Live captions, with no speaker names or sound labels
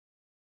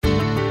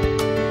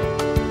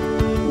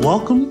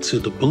Welcome to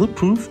the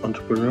Bulletproof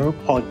Entrepreneur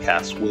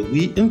Podcast, where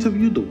we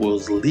interview the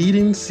world's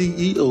leading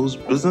CEOs,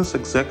 business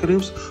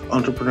executives,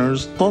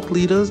 entrepreneurs, thought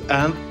leaders,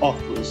 and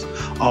authors.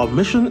 Our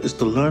mission is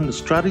to learn the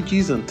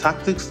strategies and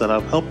tactics that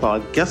have helped our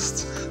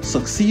guests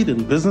succeed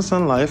in business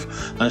and life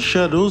and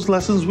share those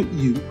lessons with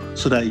you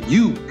so that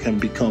you can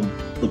become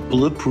the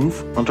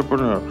Bulletproof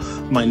Entrepreneur.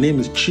 My name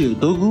is Chi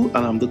Odogu,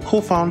 and I'm the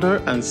co-founder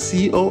and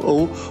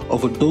COO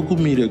of Odogu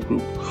Media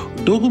Group.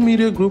 Odogu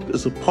Media Group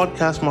is a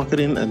podcast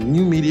marketing and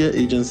new media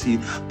agency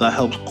that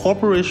helps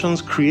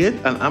corporations create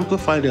and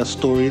amplify their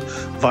story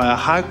via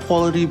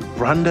high-quality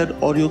branded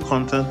audio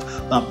content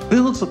that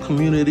builds a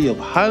community of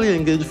highly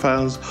engaged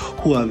fans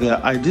who are their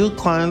ideal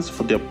clients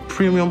for their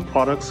premium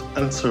products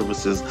and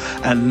services.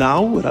 And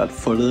now, without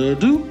further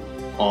ado,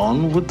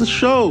 on with the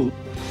show.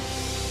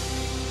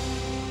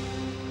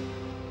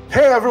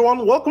 Hey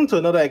everyone, welcome to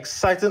another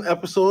exciting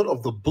episode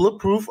of the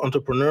Bulletproof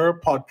Entrepreneur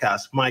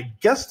Podcast. My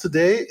guest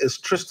today is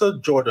Trista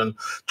Jordan.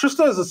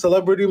 Trista is a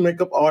celebrity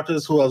makeup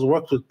artist who has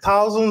worked with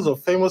thousands of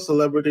famous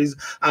celebrities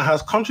and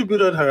has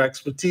contributed her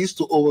expertise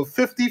to over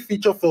 50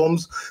 feature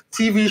films,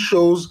 TV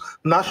shows,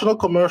 national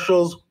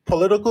commercials,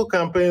 political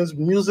campaigns,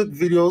 music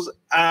videos,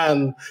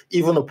 and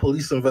even a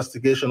police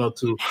investigation or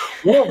two.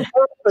 One of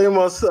her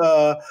famous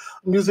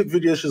music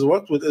videos she's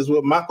worked with is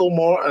with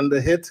Macklemore and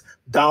the hit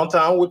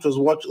Downtown, which was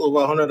watched over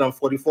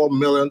 144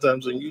 million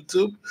times on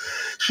YouTube.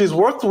 She's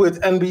worked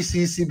with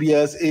NBC,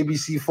 CBS,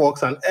 ABC,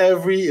 Fox, and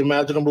every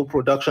imaginable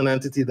production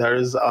entity that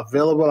is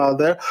available out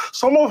there.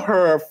 Some of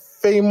her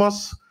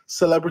famous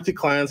celebrity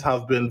clients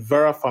have been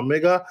Vera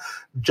Farmiga,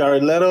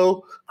 Jared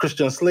Leto,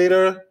 Christian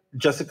Slater,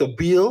 Jessica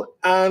Biel,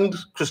 and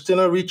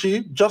Christina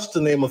Ricci, just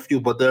to name a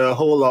few, but there are a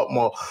whole lot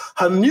more.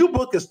 Her new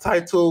book is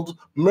titled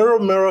Mirror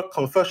Mirror,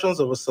 Confessions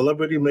of a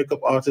Celebrity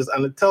Makeup Artist,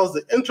 and it tells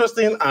the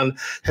interesting and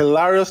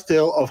hilarious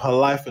tale of her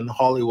life in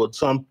Hollywood.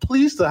 So I'm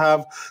pleased to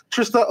have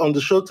Trista on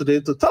the show today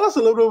to tell us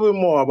a little bit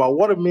more about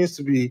what it means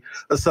to be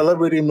a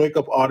celebrity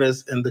makeup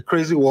artist in the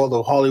crazy world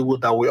of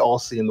Hollywood that we all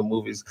see in the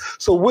movies.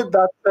 So with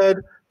that said,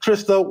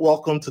 Trista,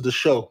 welcome to the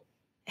show.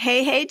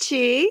 Hey,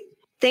 Chi.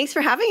 Thanks for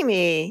having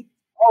me.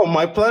 Oh,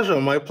 my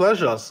pleasure, my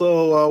pleasure.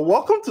 So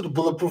welcome to the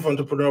Bulletproof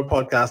Entrepreneur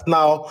Podcast.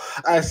 Now,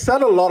 I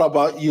said a lot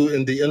about you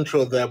in the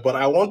intro there, but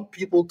I want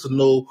people to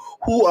know,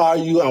 who are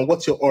you and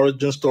what's your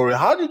origin story?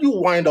 How did you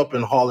wind up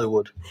in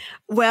Hollywood?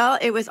 Well,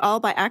 it was all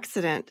by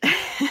accident.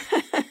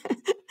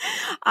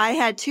 I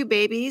had two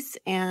babies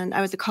and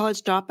I was a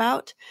college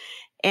dropout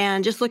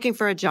and just looking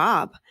for a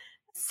job.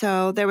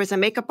 So there was a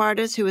makeup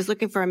artist who was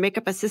looking for a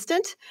makeup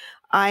assistant.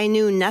 I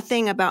knew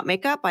nothing about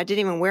makeup. I didn't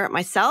even wear it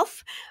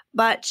myself,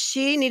 but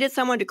she needed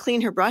someone to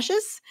clean her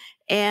brushes.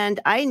 And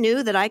I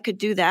knew that I could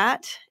do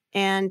that.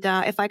 And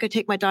if I could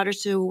take my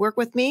daughters to work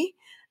with me,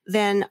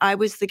 then I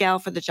was the gal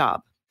for the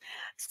job.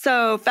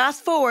 So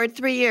fast forward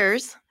 3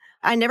 years,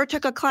 I never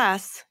took a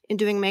class in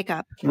doing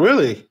makeup.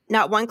 Really?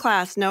 Not one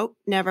class. Nope,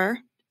 never.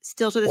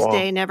 Still to this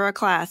day, never a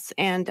class.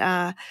 And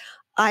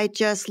I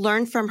just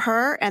learned from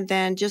her and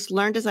then just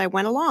learned as I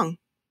went along.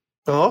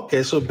 Oh,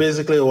 okay. So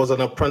basically it was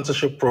an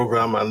apprenticeship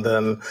program. And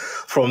then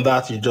from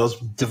that, you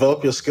just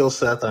developed your skill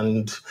set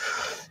and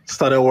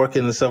started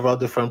working in several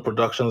different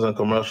productions and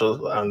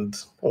commercials and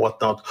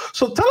whatnot.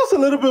 So tell us a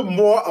little bit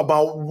more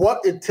about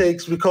what it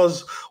takes,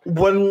 because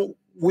when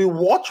we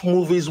watch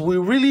movies, we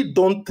really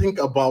don't think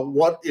about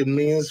what it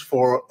means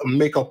for a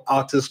makeup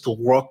artist to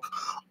work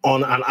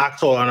on an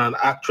actor or an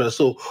actress.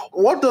 So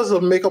what does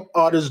a makeup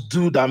artist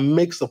do that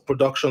makes a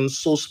production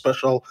so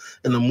special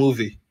in a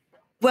movie?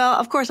 Well,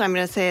 of course, I'm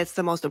going to say it's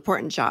the most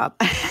important job.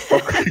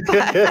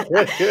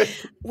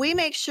 We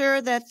make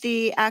sure that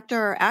the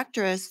actor or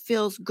actress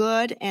feels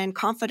good and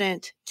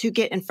confident to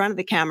get in front of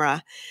the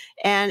camera.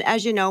 And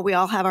as you know, we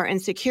all have our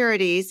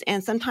insecurities,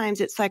 and sometimes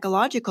it's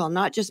psychological,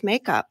 not just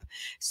makeup.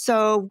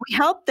 So we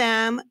help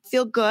them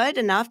feel good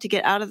enough to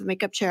get out of the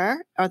makeup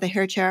chair or the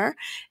hair chair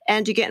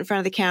and to get in front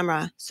of the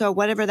camera. So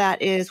whatever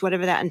that is,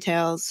 whatever that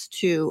entails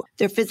to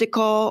their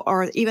physical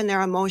or even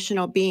their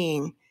emotional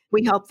being,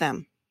 we help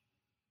them.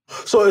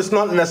 So it's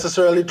not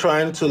necessarily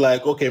trying to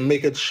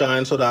make it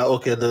shine so that,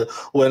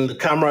 when the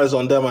camera is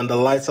on them and the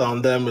lights are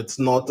on them, it's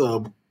not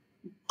a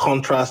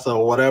contrast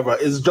or whatever.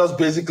 It's just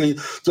basically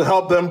to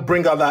help them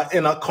bring out that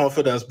inner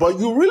confidence. But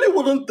you really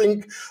wouldn't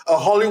think a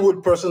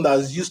Hollywood person that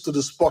is used to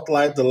the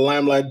spotlight, the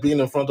limelight,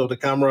 being in front of the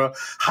camera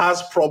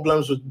has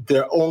problems with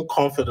their own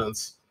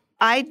confidence.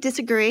 I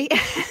disagree.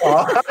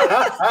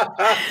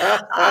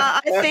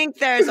 I think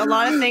there's a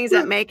lot of things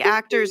that make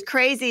actors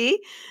crazy.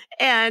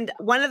 And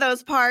one of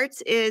those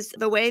parts is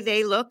the way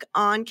they look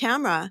on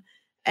camera.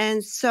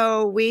 And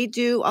so we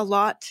do a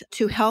lot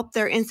to help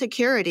their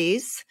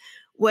insecurities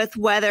with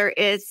whether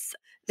it's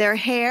their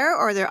hair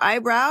or their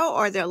eyebrow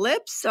or their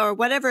lips or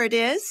whatever it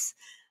is.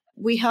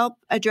 We help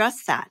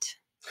address that.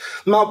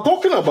 Now,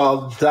 talking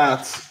about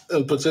that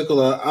in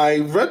particular, I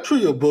read through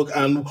your book,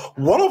 and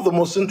one of the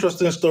most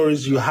interesting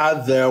stories you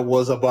had there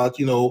was about,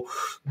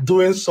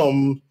 doing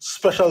some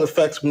special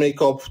effects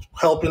makeup,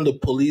 helping the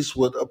police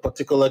with a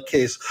particular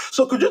case.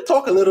 So, could you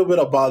talk a little bit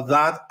about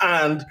that?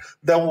 And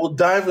then we'll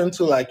dive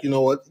into, like,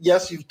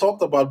 yes, you've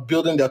talked about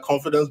building their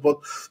confidence, but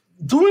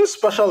doing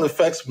special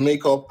effects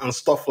makeup and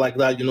stuff like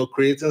that,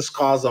 creating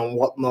scars and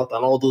whatnot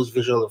and all those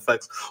visual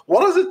effects.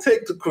 What does it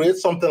take to create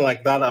something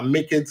like that and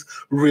make it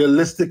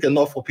realistic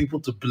enough for people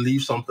to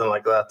believe something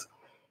like that?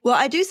 Well,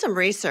 I do some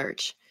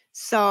research.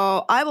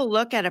 So I will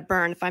look at a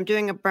burn. If I'm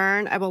doing a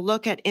burn, I will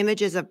look at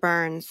images of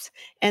burns,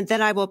 and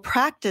then I will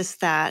practice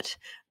that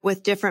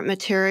with different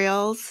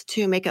materials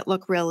to make it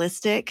look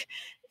realistic,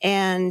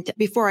 and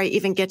before I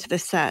even get to the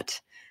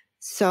set.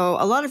 So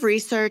a lot of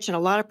research and a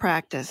lot of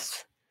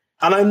practice.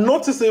 And I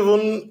noticed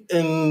even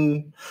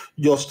in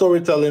your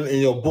storytelling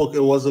in your book,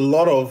 it was a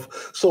lot of,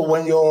 so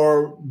when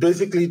you're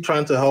basically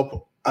trying to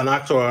help an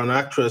actor or an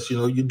actress,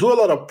 you do a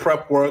lot of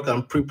prep work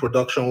and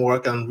pre-production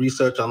work and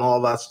research and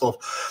all that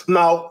stuff.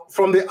 Now,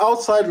 from the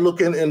outside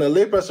looking in, a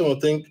layperson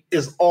would think,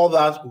 is all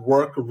that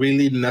work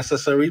really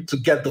necessary to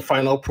get the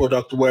final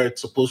product where it's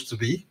supposed to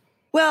be?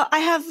 Well, I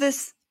have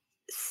this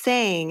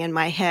saying in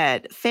my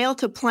head, fail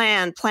to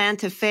plan, plan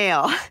to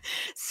fail.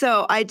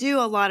 So I do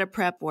a lot of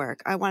prep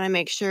work. I want to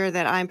make sure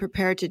that I'm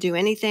prepared to do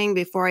anything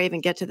before I even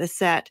get to the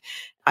set.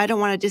 I don't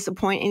want to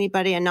disappoint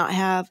anybody and not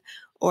have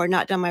or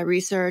not done my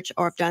research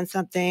or have done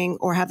something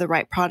or have the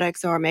right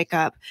products or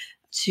makeup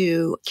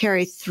to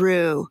carry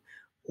through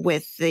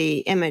with the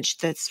image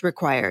that's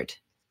required.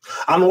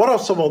 And what are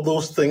some of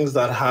those things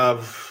that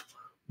have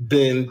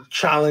been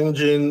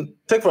challenging?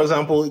 Take, for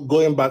example,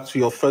 going back to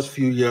your first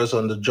few years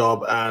on the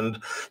job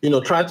and,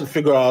 trying to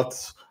figure out,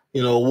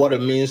 what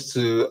it means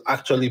to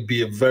actually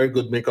be a very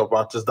good makeup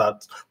artist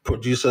that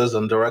producers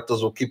and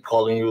directors will keep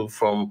calling you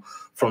from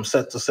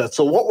set to set.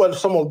 So what were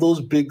some of those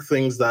big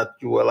things that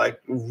you were like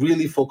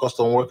really focused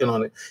on working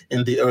on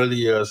in the early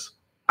years?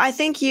 I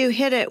think you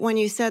hit it when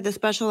you said the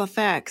special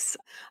effects.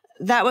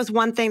 That was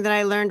one thing that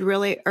I learned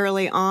really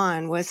early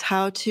on was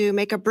how to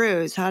make a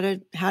bruise, how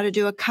to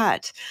do a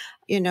cut.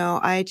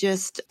 I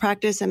just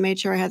practiced and made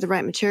sure I had the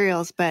right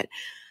materials, but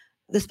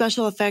the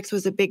special effects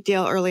was a big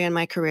deal early in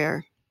my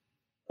career.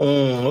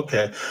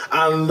 Okay.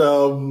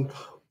 And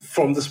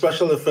from the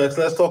special effects,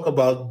 let's talk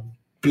about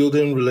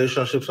building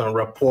relationships and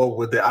rapport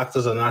with the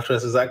actors and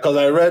actresses. Because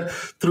I read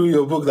through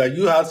your book that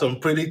you had some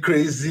pretty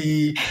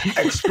crazy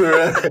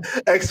experiences.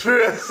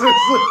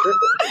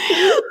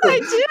 I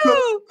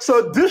do.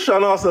 So dish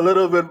on us a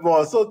little bit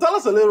more. So tell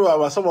us a little bit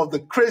about some of the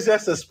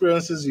craziest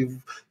experiences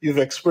you've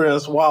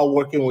experienced while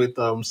working with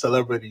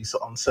celebrities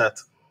on set.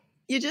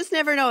 You just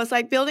never know. It's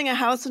like building a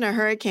house in a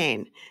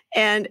hurricane,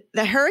 and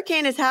the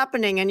hurricane is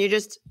happening, and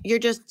you're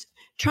just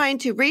trying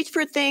to reach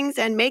for things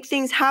and make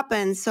things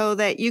happen so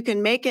that you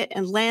can make it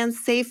and land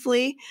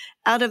safely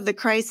out of the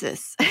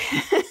crisis.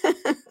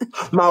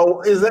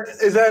 Now, is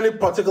there any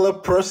particular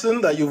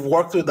person that you've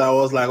worked with that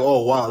was like,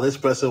 oh wow, this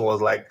person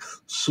was like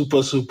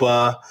super,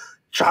 super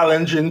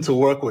challenging to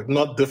work with?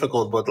 Not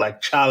difficult, but like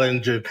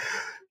challenging.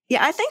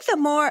 Yeah, I think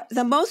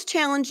the most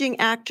challenging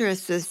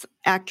actresses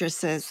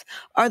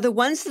are the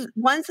ones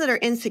that are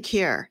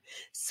insecure.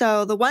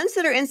 So the ones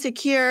that are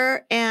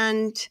insecure,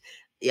 and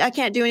I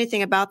can't do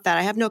anything about that.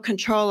 I have no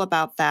control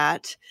about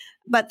that.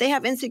 But they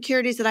have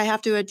insecurities that I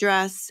have to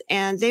address,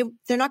 and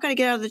they're not going to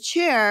get out of the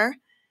chair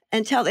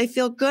until they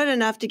feel good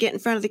enough to get in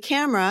front of the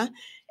camera.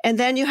 And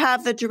then you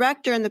have the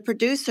director and the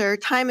producer.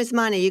 Time is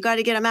money. You got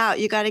to get them out.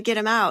 You got to get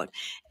them out.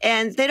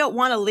 And they don't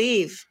want to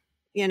leave,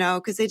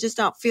 because they just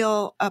don't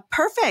feel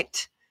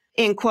perfect,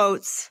 in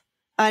quotes,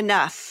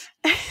 enough.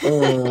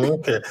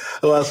 Okay.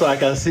 Well, so I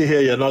can see here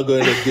you're not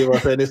going to give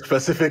us any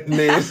specific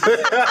names.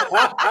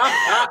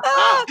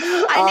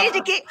 I need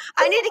to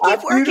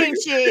keep working,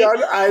 Chief. Yeah,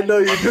 I know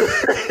you do.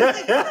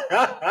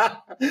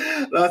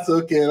 That's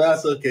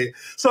okay.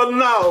 So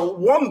now,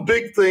 one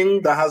big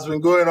thing that has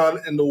been going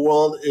on in the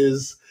world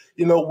is,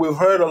 we've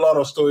heard a lot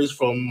of stories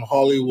from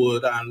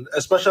Hollywood, and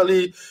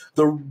especially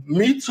the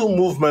Me Too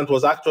movement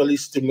was actually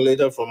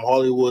stimulated from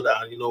Hollywood,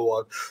 and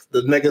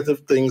the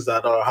negative things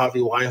that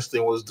Harvey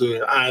Weinstein was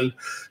doing. And,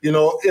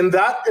 in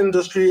that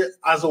industry,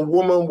 as a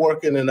woman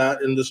working in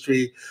that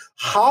industry,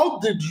 how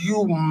did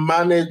you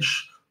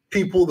manage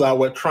people that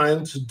were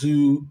trying to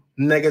do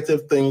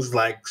negative things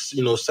like,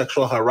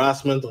 sexual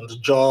harassment on the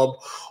job,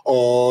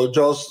 or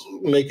just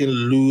making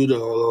lewd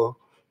or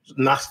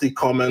nasty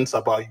comments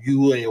about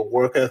you and your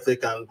work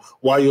ethic, and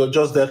while you're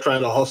just there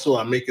trying to hustle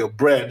and make your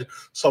bread,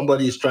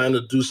 somebody is trying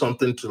to do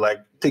something to like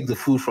take the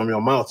food from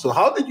your mouth? So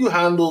how did you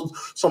handle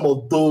some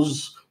of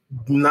those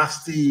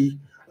nasty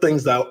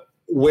things that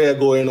were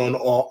going on,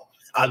 or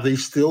are they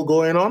still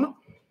going on?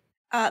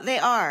 They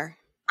are.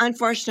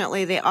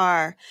 Unfortunately, they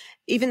are.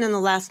 Even in the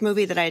last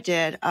movie that I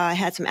did, I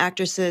had some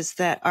actresses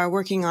that are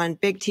working on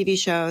big TV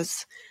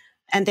shows,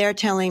 and they're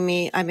telling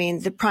me,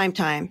 the prime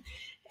time,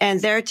 and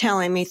they're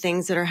telling me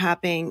things that are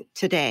happening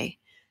today.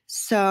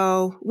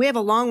 So we have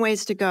a long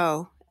ways to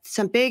go.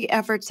 Some big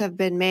efforts have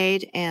been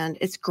made, and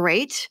it's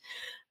great.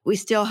 We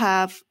still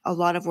have a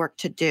lot of work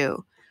to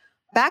do.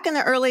 Back in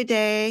the early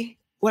day,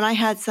 when I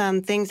had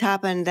some things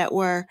happen that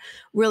were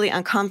really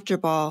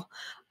uncomfortable,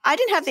 I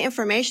didn't have the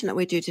information that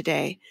we do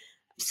today.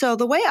 So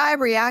the way I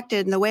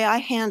reacted and the way I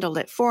handled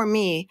it for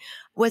me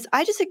was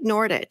I just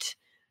ignored it.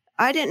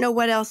 I didn't know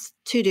what else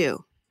to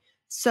do.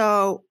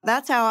 So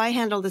that's how I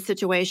handle the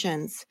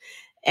situations.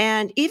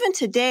 And even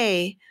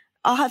today,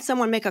 I'll have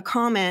someone make a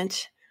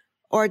comment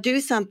or do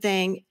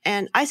something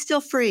and I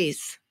still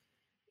freeze.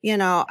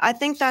 I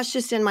think that's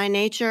just in my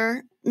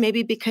nature,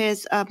 maybe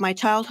because of my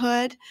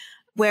childhood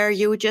where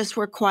you just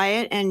were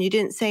quiet and you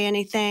didn't say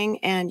anything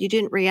and you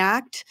didn't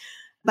react.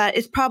 But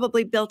it's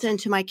probably built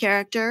into my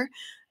character,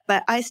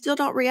 but I still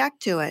don't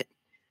react to it,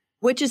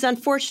 which is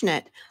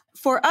unfortunate.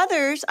 For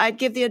others, I'd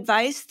give the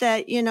advice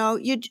that, you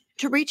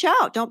to reach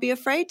out. Don't be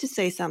afraid to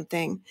say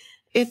something.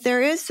 If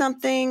there is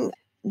something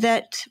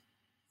that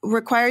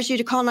requires you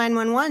to call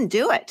 911,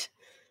 do it.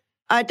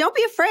 Don't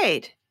be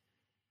afraid.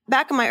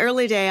 Back in my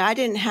early day, I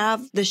didn't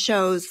have the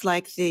shows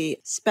like the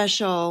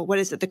special,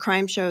 the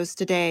crime shows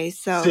today.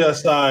 So,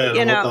 CSI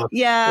and whatnot.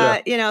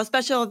 Yeah.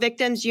 Special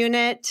Victims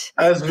Unit.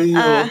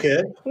 SVU,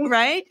 okay.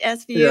 Right?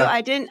 SVU. Yeah.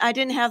 I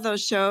didn't have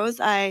those shows.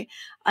 I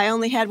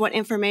only had what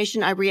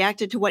information I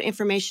reacted to what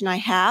information I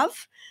have.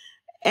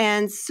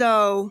 And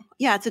so,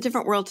 yeah, it's a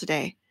different world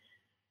today.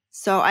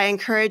 So I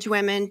encourage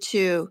women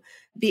to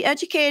be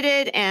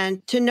educated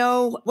and to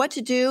know what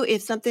to do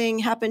if something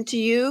happened to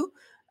you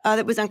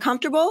that was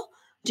uncomfortable.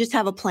 Just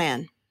have a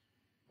plan.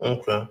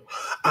 Okay.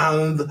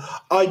 And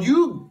are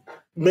you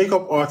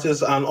makeup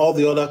artists and all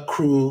the other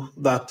crew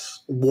that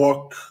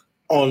work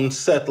on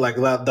set like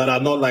that are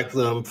not like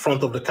the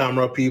front of the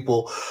camera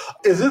people,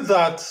 is it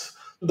that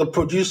the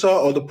producer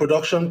or the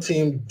production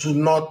team do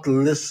not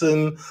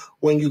listen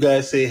when you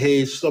guys say,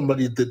 hey,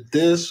 somebody did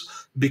this,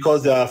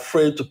 because they're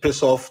afraid to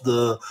piss off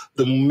the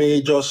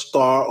major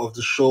star of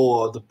the show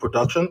or the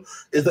production?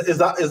 Is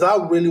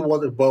that really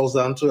what it boils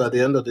down to at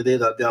the end of the day,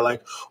 that they're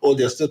like, oh,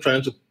 they're still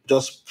trying to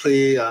just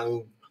play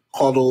and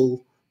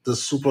coddle the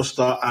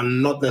superstar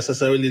and not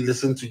necessarily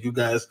listen to you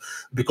guys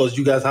because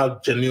you guys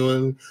have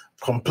genuine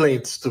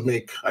complaints to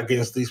make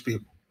against these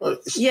people?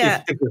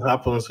 Yeah. If it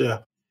happens, yeah.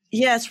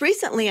 Yes,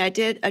 recently I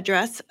did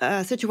address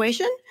a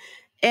situation,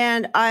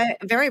 and I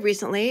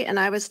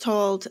was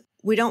told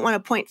we don't want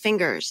to point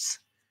fingers.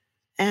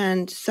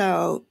 And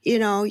so,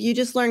 you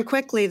just learn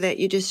quickly that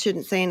you just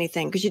shouldn't say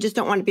anything because you just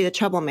don't want to be the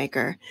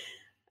troublemaker.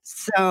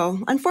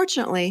 So,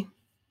 unfortunately,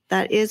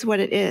 that is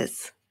what it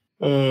is.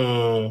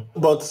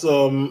 But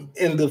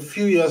in the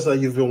few years that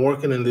you've been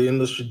working in the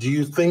industry, do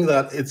you think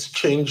that it's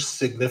changed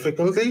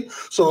significantly?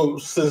 So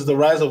since the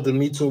rise of the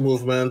Me Too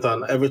movement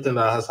and everything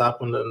that has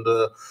happened in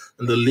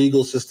the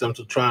legal system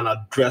to try and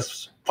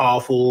address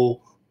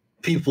powerful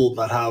people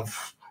that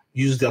have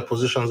used their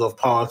positions of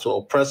power to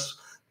oppress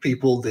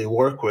people they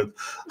work with,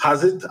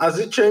 has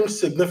it changed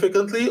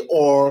significantly,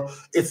 or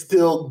it's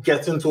still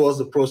getting towards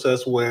the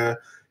process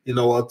where, you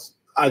know what,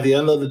 at the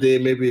end of the day,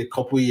 maybe a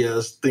couple of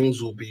years,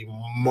 things will be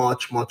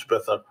much, much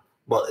better,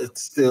 but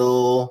it's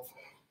still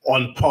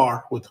on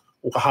par with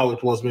how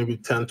it was maybe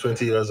 10,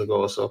 20 years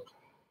ago or so?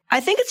 I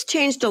think it's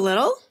changed a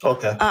little.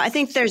 Okay. I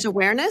think there's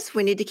awareness.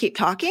 We need to keep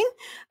talking.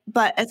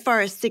 But as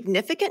far as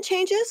significant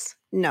changes,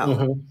 no.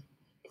 Mm-hmm.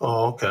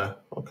 Oh, okay.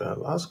 Okay.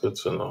 That's good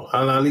to know.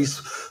 And at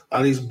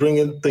least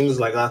bringing things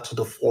like that to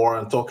the fore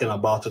and talking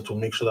about it to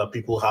make sure that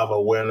people have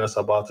awareness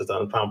about it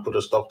and try and put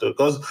a stop to it.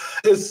 Because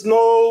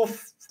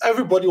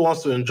everybody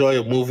wants to enjoy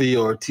a movie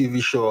or a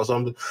TV show or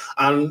something.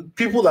 And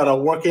people that are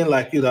working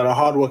like you, that are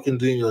hardworking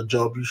doing your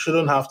job, you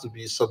shouldn't have to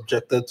be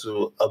subjected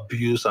to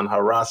abuse and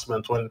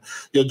harassment when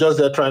you're just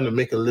there trying to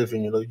make a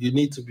living.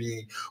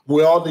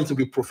 We all need to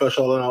be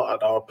professional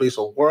at our place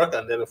of work.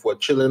 And then if we're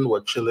chilling,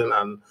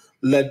 and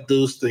let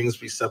those things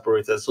be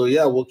separated. So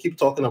yeah, we'll keep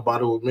talking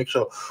about it. We'll make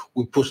sure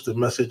we push the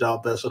message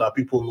out there so that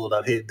people know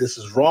that, hey, this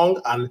is wrong.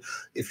 And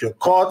if you're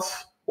caught,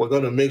 we're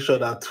going to make sure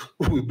that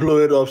we blow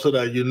it up so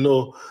that you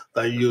know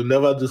that you'll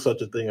never do such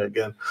a thing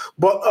again.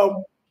 But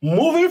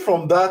moving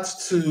from that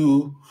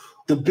to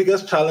the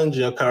biggest challenge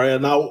in your career.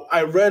 Now,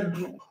 I read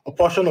a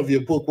portion of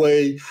your book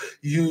where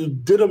you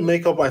did a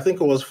makeup, I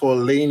think it was for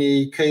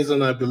Lainey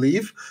Kazan, I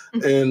believe,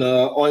 in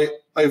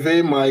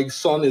Oive, My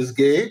Son is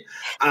Gay.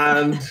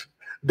 And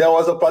there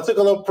was a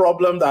particular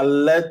problem that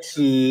led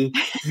to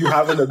you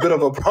having a bit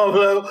of a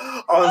problem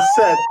on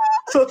set.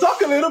 So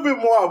talk a little bit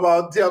more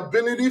about the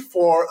ability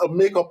for a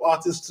makeup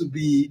artist to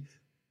be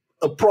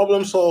a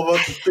problem solver,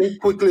 to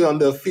think quickly on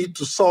their feet,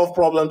 to solve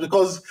problems,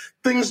 because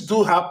things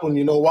do happen,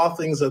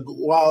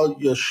 while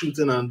you're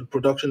shooting and the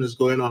production is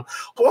going on.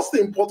 What's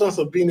the importance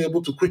of being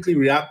able to quickly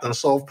react and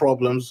solve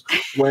problems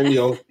when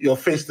you're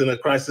faced in a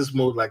crisis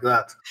mode like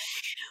that?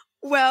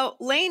 Well,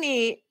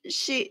 Lainey,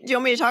 do you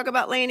want me to talk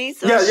about Lainey?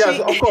 So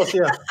yes, of course,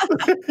 yeah.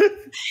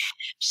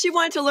 She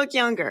wanted to look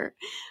younger,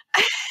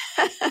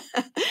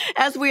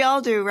 as we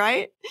all do,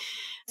 right?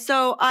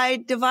 So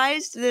I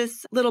devised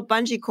this little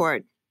bungee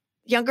cord.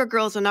 Younger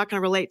girls are not going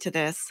to relate to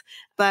this,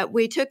 but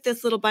we took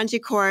this little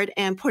bungee cord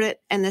and put it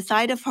in the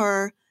side of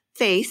her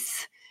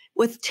face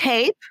with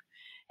tape,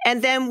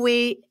 and then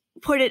we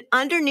put it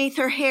underneath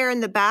her hair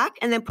in the back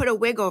and then put a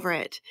wig over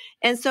it.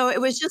 And so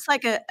it was just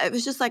like a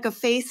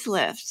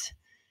facelift.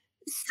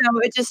 So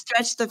it just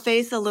stretched the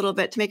face a little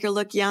bit to make her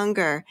look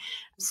younger.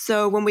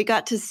 So when we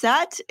got to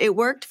set, it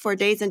worked for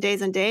days and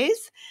days and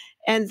days.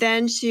 And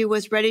then she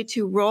was ready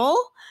to roll.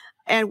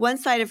 And one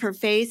side of her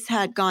face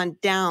had gone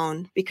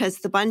down because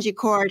the bungee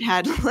cord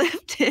had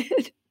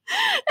lifted.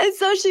 And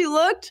so she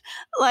looked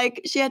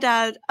like she had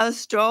had a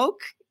stroke,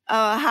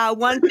 how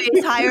one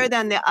face higher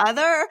than the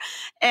other.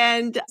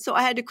 And so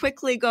I had to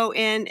quickly go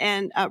in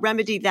and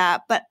remedy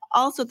that, but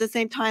also at the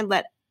same time,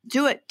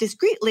 do it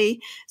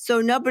discreetly so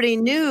nobody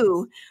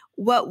knew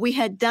what we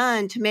had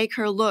done to make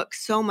her look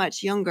so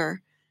much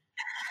younger.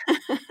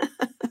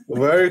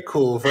 Very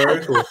cool,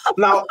 very cool.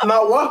 Now,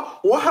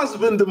 what has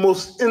been the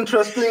most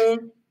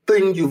interesting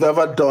thing you've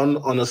ever done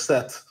on a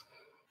set?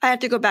 I have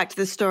to go back to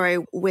the story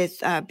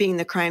with being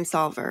the crime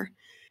solver.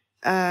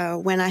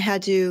 When I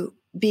had to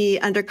be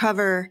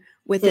undercover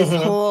with this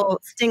whole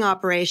sting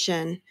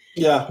operation,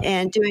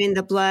 and doing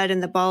the blood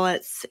and the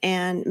bullets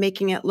and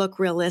making it look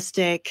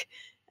realistic,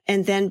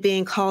 and then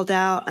being called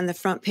out on the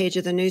front page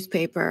of the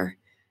newspaper.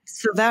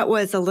 So that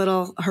was a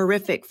little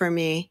horrific for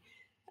me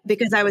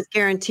because I was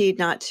guaranteed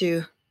not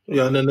to.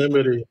 Yeah,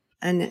 anonymity.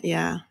 And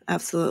yeah,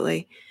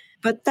 absolutely.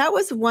 But that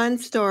was one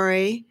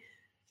story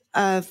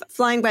of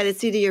flying by the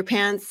seat of your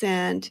pants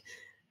and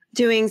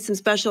doing some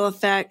special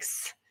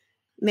effects,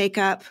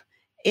 makeup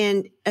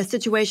in a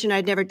situation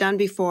I'd never done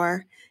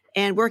before,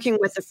 and working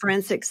with the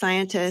forensic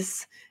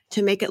scientists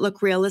to make it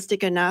look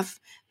realistic enough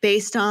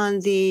based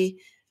on the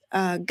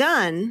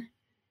gun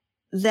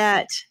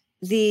that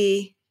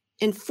the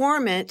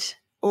informant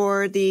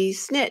or the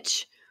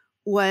snitch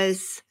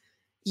was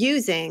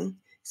using.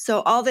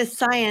 So all this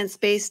science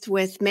based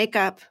with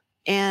makeup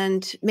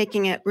and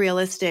making it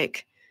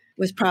realistic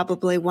was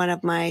probably one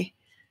of my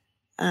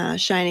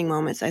shining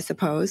moments, I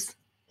suppose.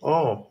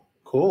 Oh,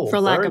 cool.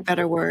 For lack of a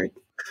better word.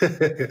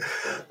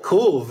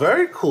 Cool.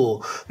 Very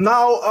cool.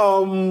 Now,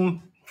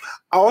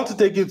 I want to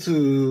take you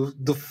to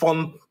the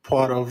fun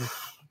part of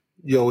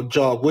your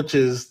job, which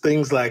is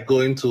things like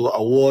going to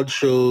award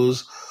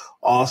shows,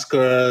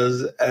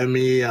 Oscars,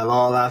 Emmy, and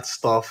all that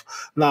stuff.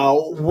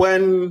 Now,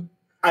 when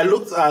I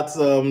looked at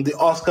the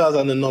Oscars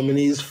and the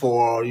nominees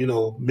for,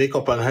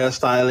 makeup and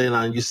hairstyling,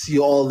 and you see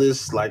all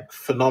this like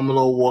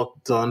phenomenal work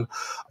done,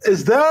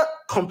 is there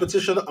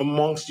competition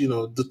amongst,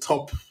 the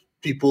top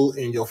people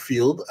in your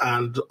field,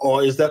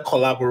 or is there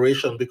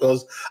collaboration?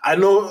 Because I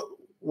know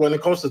when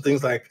it comes to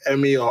things like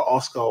Emmy or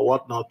Oscar or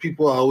whatnot,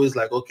 people are always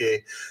like,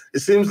 okay, it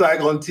seems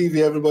like on TV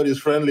everybody's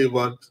friendly,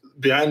 but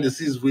behind the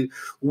scenes,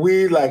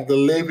 we like the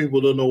lay people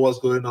don't know what's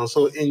going on.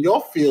 So in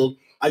your field,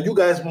 are you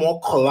guys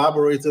more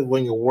collaborative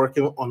when you're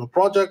working on a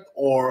project,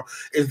 or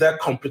is there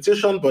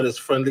competition, but it's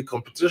friendly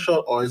competition,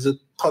 or is it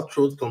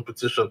cutthroat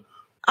competition?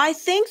 I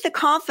think the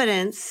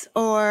confidence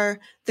or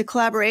the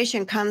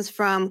collaboration comes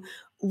from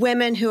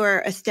women who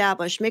are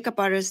established, makeup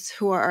artists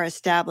who are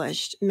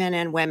established, men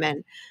and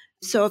women.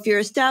 So if you're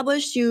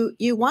established, you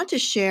want to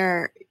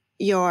share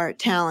your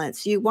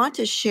talents. You want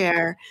to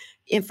share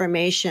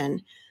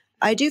information.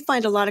 I do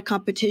find a lot of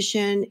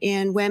competition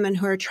in women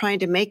who are trying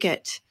to make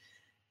it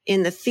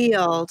in the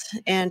field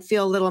and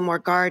feel a little more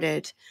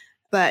guarded.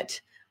 But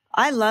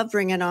I love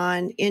bringing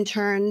on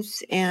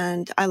interns,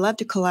 and I love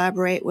to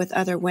collaborate with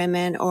other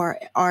women or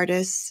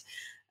artists.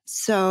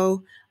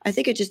 So I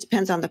think it just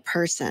depends on the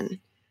person.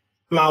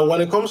 Now,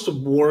 when it comes to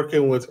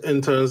working with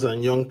interns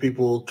and young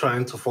people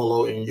trying to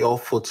follow in your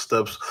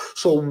footsteps,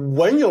 so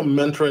when you're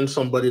mentoring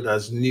somebody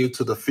that's new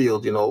to the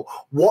field,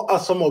 what are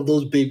some of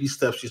those baby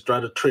steps you try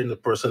to train the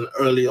person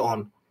early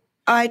on?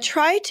 I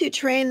try to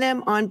train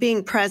them on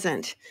being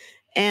present.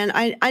 And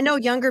I know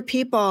younger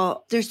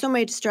people, there's so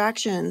many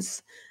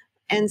distractions.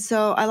 And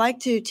so I like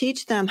to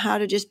teach them how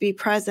to just be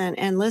present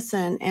and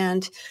listen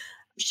and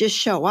just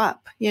show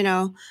up, be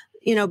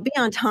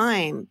on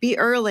time, be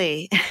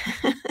early.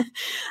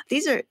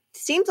 These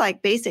seems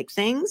like basic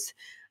things,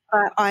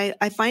 but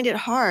I find it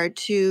hard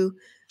to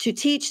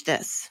teach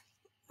this.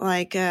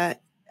 Like,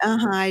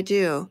 I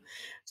do.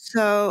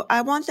 So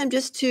I want them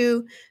just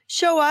to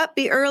show up,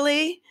 be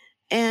early,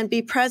 and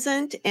be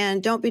present,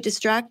 and don't be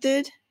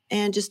distracted,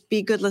 and just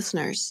be good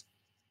listeners.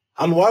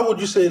 And why would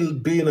you say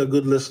being a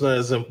good listener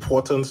is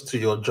important to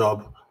your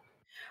job?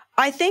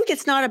 I think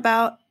it's not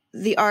about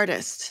the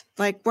artist.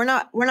 Like we're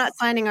not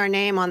signing our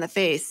name on the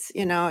face,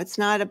 It's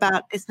not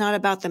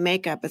about the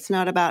makeup. It's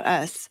not about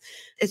us.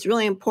 It's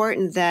really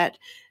important that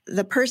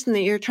the person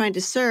that you're trying to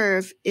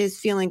serve is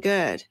feeling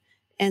good.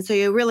 And so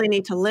you really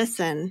need to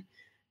listen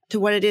to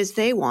what it is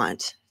they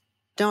want.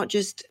 Don't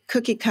just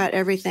cookie cut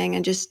everything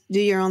and just do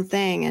your own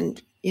thing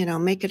and,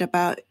 make it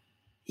about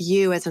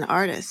you as an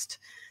artist.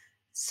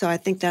 So I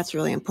think that's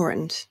really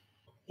important.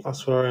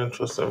 That's very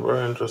interesting,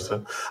 very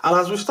interesting. And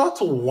as we start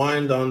to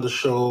wind down the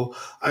show,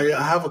 I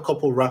have a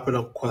couple wrapping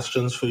up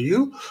questions for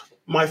you.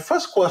 My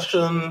first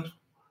question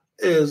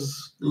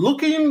is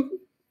looking,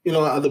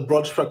 at the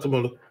broad spectrum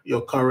of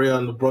your career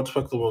and the broad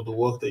spectrum of the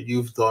work that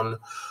you've done,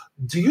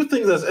 Do you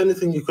think there's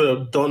anything you could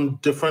have done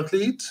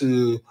differently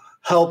to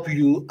help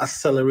you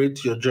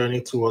accelerate your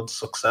journey towards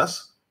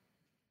success?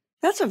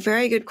 That's a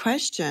very good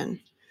question.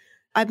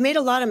 I've made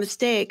a lot of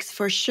mistakes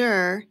for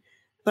sure,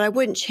 but I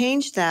wouldn't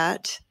change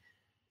that.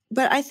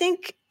 But I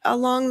think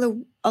along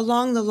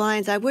the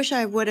lines, I wish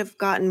I would have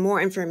gotten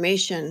more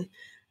information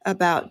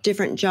about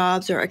different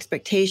jobs or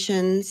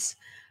expectations.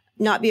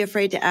 Not be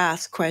afraid to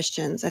ask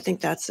questions. I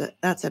think that's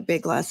a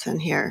big lesson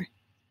here.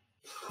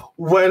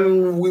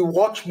 When we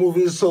watch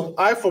movies, so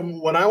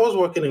from when I was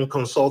working in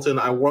consulting,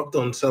 I worked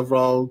on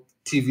several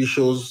TV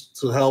shows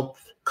to help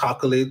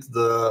calculate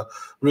the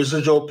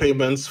residual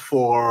payments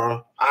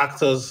for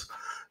actors,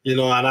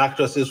 and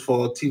actresses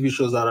for TV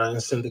shows that are in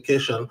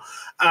syndication.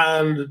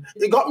 And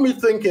it got me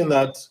thinking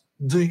that,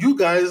 do you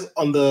guys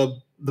on the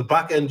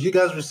back end, do you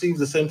guys receive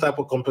the same type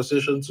of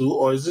compensation too,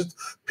 or is it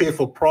pay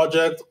for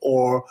project,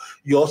 or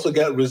you also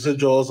get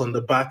residuals on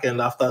the back end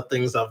after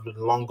things have been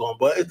long gone?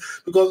 But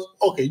because,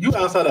 okay, you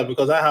answer that,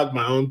 because I have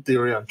my own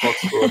theory and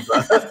thoughts towards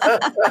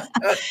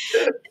that.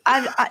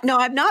 No,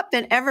 I've not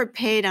been ever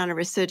paid on a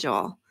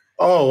residual.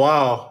 Oh,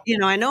 wow.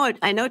 I know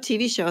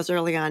TV shows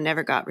early on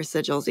never got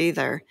residuals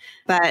either,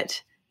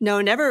 but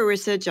no, never a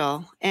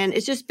residual. And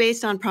it's just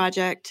based on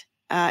project.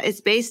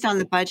 It's based on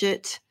the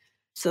budget.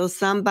 So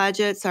some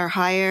budgets are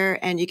higher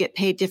and you get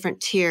paid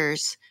different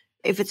tiers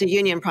if it's a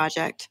union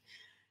project.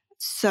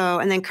 So,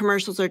 and then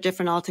commercials are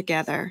different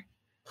altogether.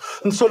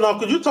 And so now,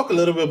 could you talk a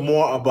little bit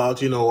more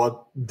about,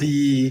 what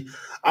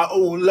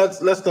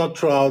let's not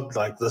throw out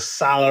like the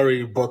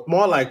salary, but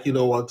more like,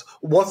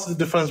 what's the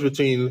difference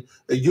between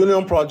a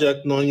union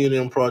project,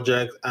 non-union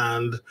project,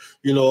 and,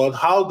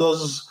 how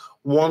does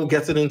one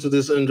getting into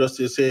this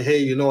industry say,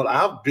 hey, I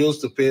have bills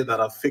to pay that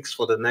are fixed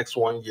for the next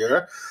 1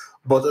 year.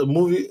 But a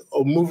movie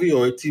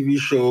or a TV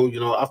show,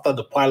 after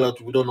the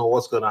pilot, we don't know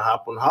what's going to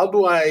happen. How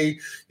do I,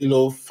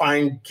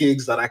 find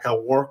gigs that I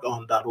can work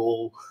on that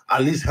will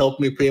at least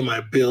help me pay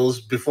my bills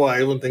before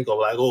I even think of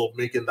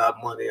making that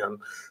money and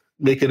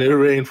making it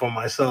rain for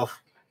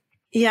myself?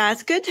 Yeah,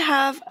 it's good to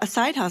have a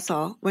side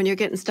hustle when you're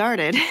getting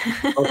started.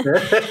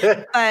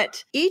 Okay.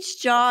 But each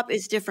job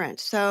is different.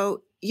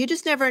 So you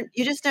just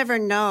never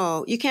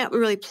know. You can't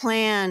really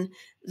plan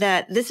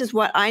that this is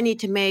what I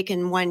need to make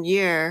in 1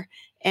 year.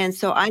 And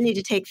so I need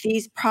to take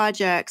these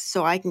projects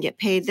so I can get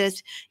paid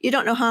this. You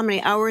don't know how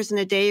many hours in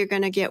a day you're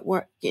going to get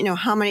work,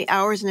 how many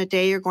hours in a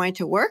day you're going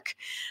to work.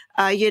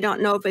 You don't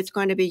know if it's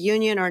going to be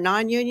union or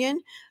non-union.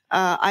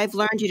 I've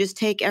learned you just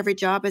take every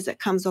job as it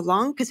comes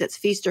along because it's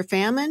feast or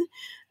famine.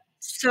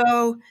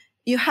 So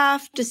you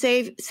have to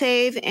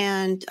save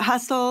and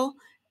hustle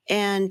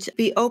and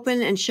be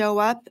open and show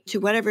up to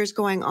whatever's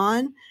going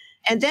on.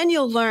 And then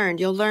you'll learn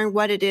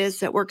what it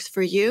is that works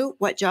for you,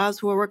 what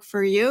jobs will work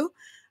for you.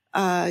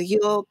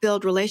 You'll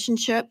build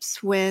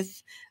relationships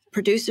with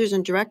producers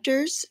and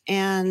directors,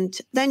 and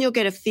then you'll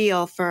get a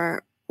feel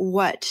for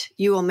what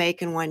you will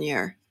make in 1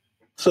 year.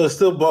 So it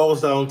still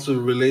boils down to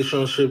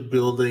relationship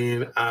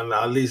building and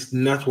at least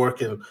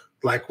networking,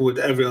 like with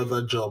every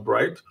other job,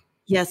 right?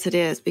 Yes, it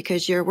is,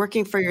 because you're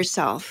working for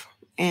yourself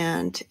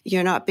and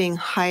you're not being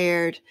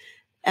hired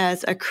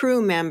as a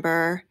crew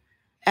member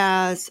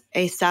as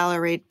a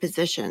salaried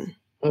position.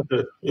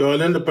 Okay. You're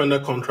an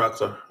independent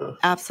contractor.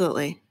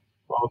 Absolutely.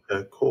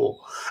 Okay,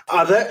 cool.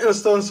 Are there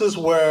instances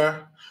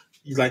where,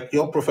 like,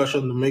 your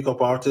profession, the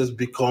makeup artist,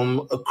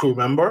 become a crew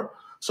member?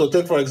 So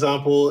take, for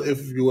example,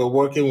 if you were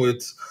working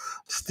with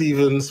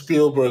Steven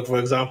Spielberg, for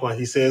example, and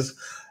he says,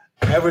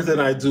 everything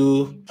I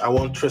do, I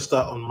want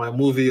Trista on my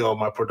movie or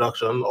my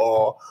production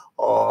or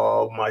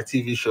my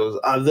TV shows.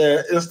 Are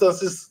there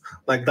instances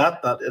like that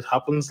it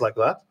happens like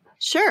that?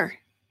 Sure,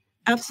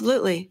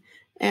 absolutely.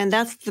 And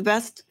that's the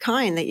best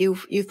kind, that you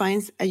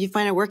find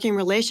a working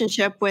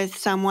relationship with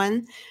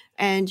someone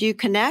and you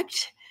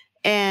connect,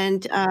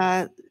 and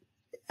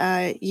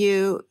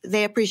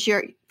they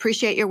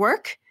appreciate your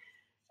work,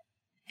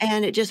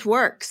 and it just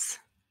works.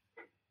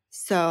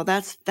 So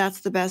that's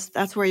the best.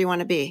 That's where you want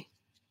to be.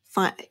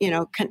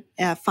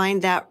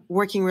 Find that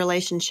working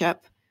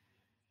relationship.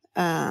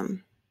 Yeah,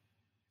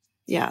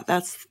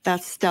 that's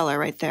stellar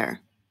right there.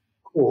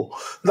 Cool.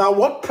 Now,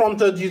 what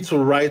prompted you to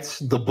write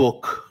the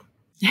book?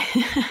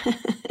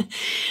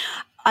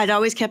 I'd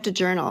always kept a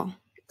journal.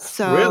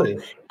 So really?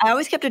 I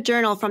always kept a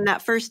journal from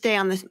that first day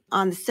on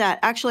the set.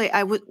 Actually,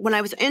 when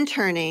I was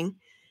interning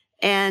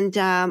and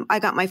I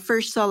got my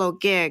first solo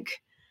gig,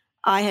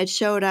 I had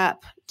showed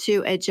up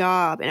to a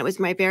job and it was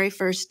my very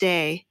first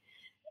day.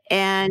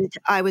 And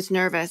I was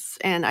nervous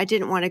and I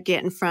didn't want to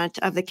get in front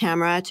of the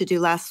camera to do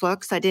last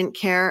looks. I didn't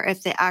care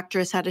if the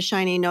actress had a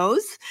shiny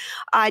nose.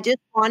 I just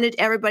wanted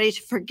everybody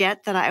to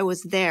forget that I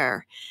was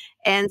there.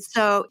 And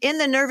so in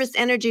the nervous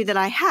energy that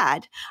I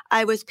had,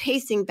 I was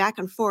pacing back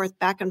and forth,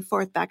 back and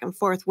forth, back and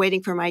forth,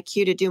 waiting for my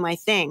cue to do my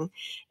thing.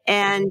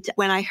 And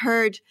when I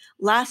heard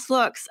last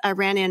looks, I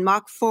ran in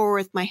Mach 4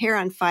 with my hair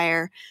on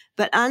fire.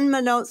 But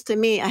unbeknownst to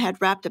me, I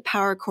had wrapped a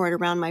power cord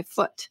around my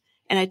foot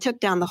and I took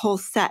down the whole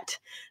set.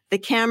 the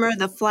camera,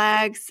 the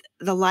flags,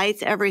 the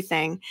lights,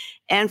 everything.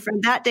 And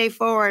from that day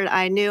forward,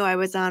 I knew I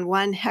was on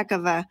one heck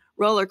of a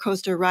roller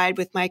coaster ride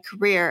with my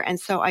career. And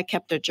so I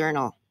kept a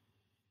journal.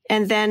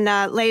 And then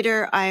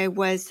later, I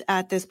was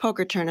at this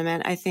poker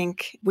tournament. I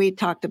think we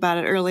talked about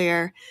it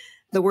earlier,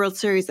 the World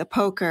Series of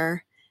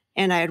Poker.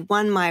 And I had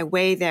won my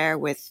way there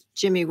with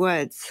Jimmy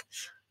Woods.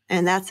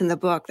 And that's in the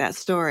book, that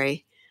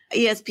story.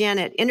 ESPN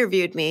had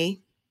interviewed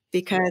me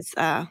because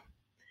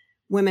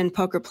women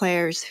poker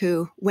players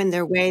who win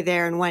their way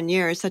there in 1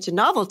 year is such a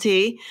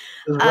novelty.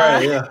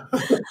 Right, yeah.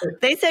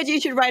 They said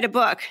you should write a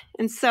book.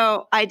 And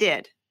so I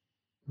did.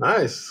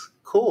 Nice.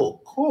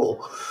 Cool.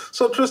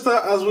 So,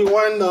 Trista, as we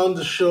wind down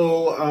the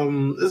show,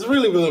 it's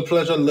really been a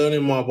pleasure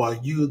learning more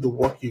about you, the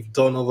work you've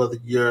done over the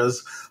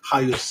years, how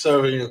you're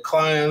serving your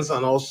clients,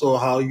 and also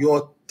how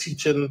you're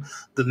teaching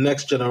the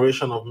next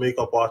generation of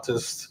makeup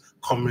artists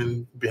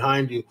coming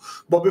behind you.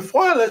 But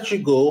before I let you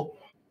go,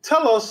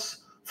 tell us,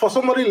 for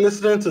somebody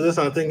listening to this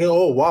and thinking,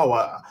 oh,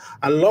 wow,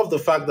 I love the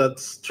fact that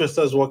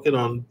Trista is working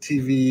on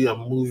TV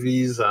and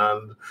movies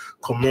and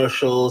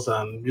commercials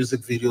and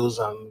music videos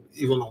and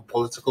even on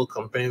political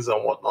campaigns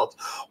and whatnot.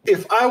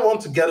 If I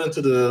want to get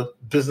into the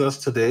business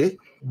today,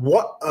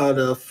 what are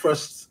the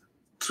first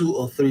 2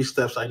 or 3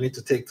 steps I need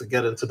to take to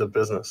get into the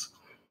business?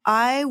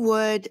 I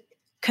would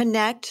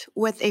connect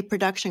with a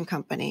production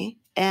company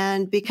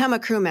and become a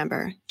crew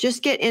member.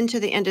 Just get into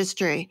the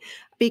industry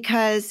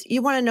because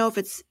you want to know if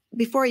it's,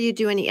 before you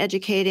do any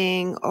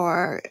educating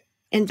or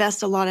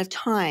invest a lot of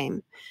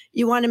time,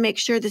 you want to make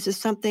sure this is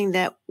something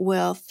that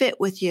will fit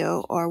with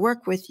you or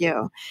work with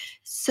you.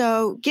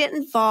 So get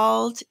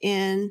involved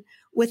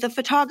with a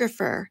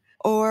photographer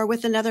or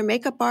with another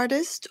makeup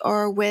artist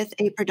or with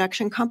a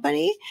production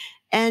company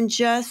and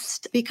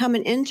just become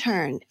an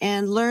intern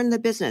and learn the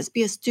business,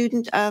 be a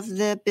student of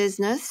the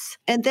business,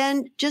 and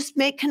then just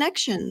make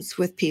connections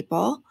with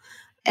people.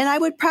 And I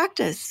would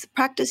practice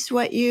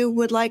what you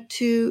would like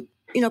to,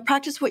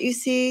 practice what you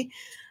see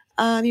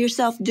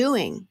yourself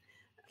doing.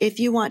 If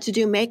you want to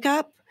do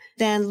makeup,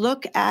 then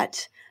look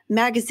at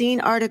magazine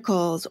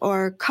articles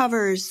or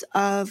covers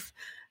of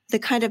the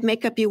kind of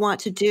makeup you want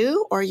to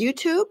do or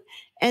YouTube,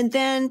 and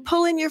then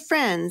pull in your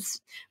friends,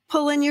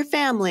 pull in your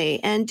family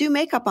and do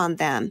makeup on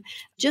them.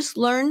 Just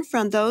learn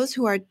from those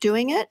who are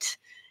doing it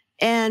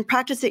and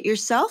practice it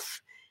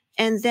yourself.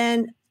 And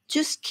then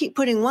just keep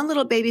putting one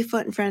little baby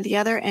foot in front of the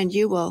other and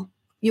you will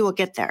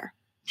get there.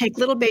 Take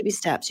little baby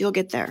steps. You'll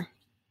get there.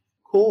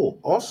 Cool.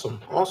 Awesome.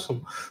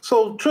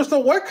 So,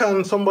 Trista, where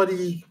can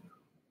somebody,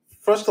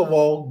 first of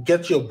all,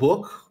 get your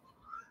book?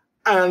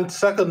 And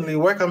secondly,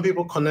 where can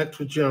people connect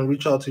with you and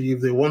reach out to you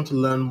if they want to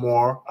learn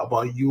more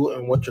about you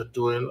and what you're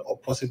doing, or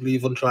possibly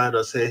even try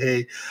to say,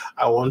 hey,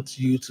 I want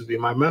you to be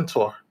my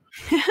mentor?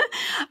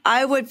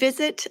 I would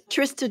visit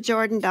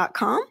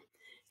TristaJordan.com.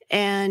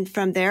 And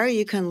from there,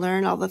 you can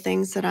learn all the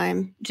things that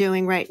I'm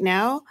doing right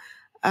now.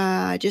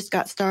 I just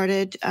got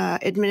started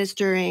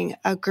administering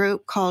a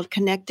group called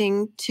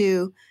Connecting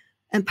to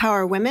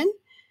Empower Women.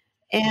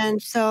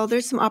 And so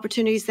there's some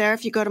opportunities there.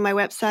 If you go to my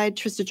website,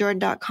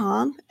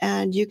 TristaJordan.com,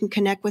 and you can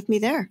connect with me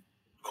there.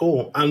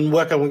 Cool. And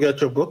where can we get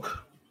your book?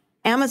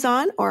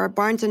 Amazon or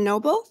Barnes &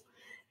 Noble.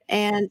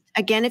 And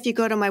again, if you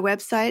go to my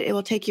website, it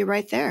will take you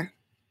right there.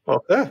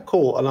 Okay,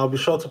 cool. And I'll be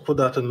sure to put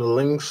that in the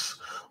links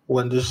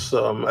when this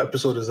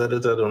episode is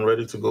edited and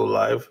ready to go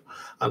live,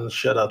 and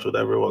share that with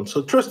everyone.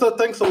 So Trista,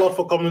 thanks a lot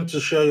for coming to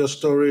share your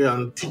story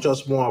and teach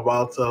us more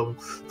about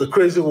the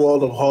crazy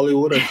world of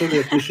Hollywood. I truly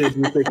appreciate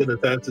you taking the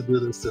time to do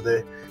this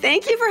today.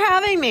 Thank you for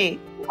having me.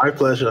 My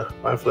pleasure.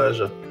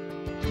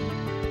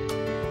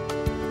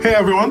 Hey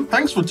everyone,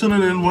 thanks for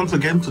tuning in once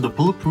again to the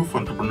Bulletproof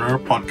Entrepreneur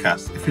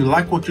Podcast. If you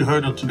like what you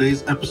heard on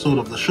today's episode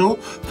of the show,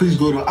 please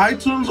go to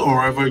iTunes or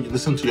wherever you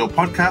listen to your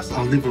podcast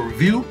and leave a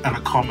review and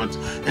a comment.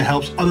 It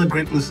helps other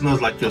great listeners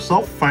like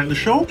yourself find the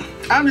show,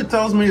 and it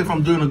tells me if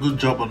I'm doing a good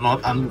job or not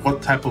and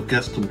what type of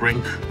guests to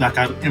bring that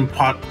can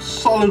impart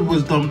solid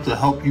wisdom to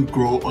help you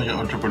grow on your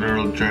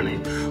entrepreneurial journey.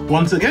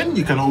 Once again,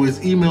 you can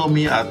always email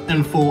me at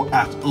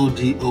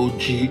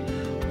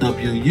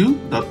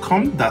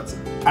info@odogwu.com. That's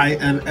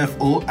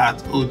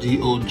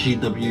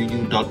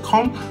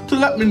info@odogwu.com to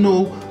let me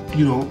know,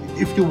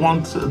 if you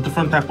want a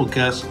different type of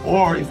guest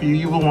or if you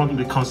even want to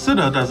be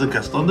considered as a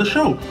guest on the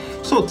show.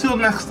 So till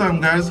next time,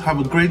 guys, have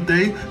a great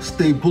day,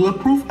 stay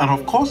bulletproof, and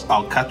of course,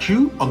 I'll catch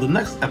you on the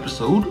next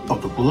episode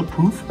of the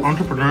Bulletproof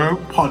Entrepreneur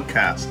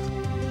Podcast.